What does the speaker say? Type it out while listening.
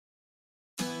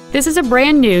This is a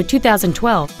brand new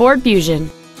 2012 Ford Fusion.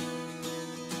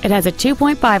 It has a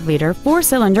 2.5-liter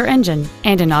four-cylinder engine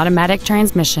and an automatic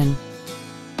transmission.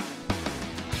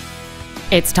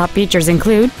 Its top features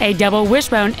include a double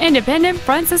wishbone independent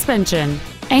front suspension,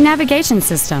 a navigation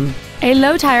system, a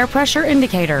low tire pressure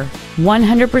indicator,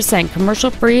 100%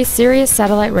 commercial-free Sirius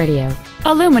satellite radio,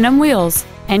 aluminum wheels,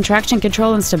 and traction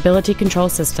control and stability control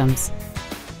systems.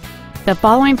 The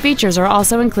following features are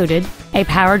also included: a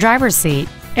power driver's seat,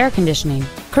 air conditioning,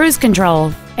 cruise control,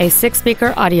 a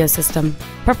 6-speaker audio system,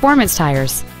 performance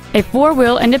tires, a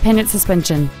 4-wheel independent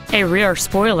suspension, a rear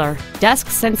spoiler, dusk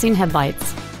sensing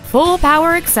headlights, full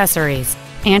power accessories,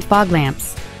 and fog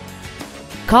lamps.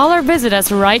 Call or visit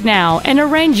us right now and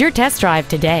arrange your test drive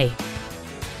today.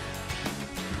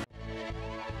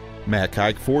 Matt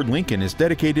Haik Ford Lincoln is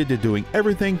dedicated to doing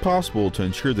everything possible to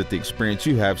ensure that the experience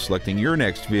you have selecting your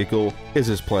next vehicle is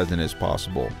as pleasant as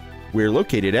possible. We're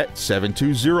located at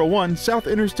 7201 South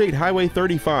Interstate Highway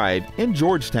 35 in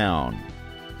Georgetown.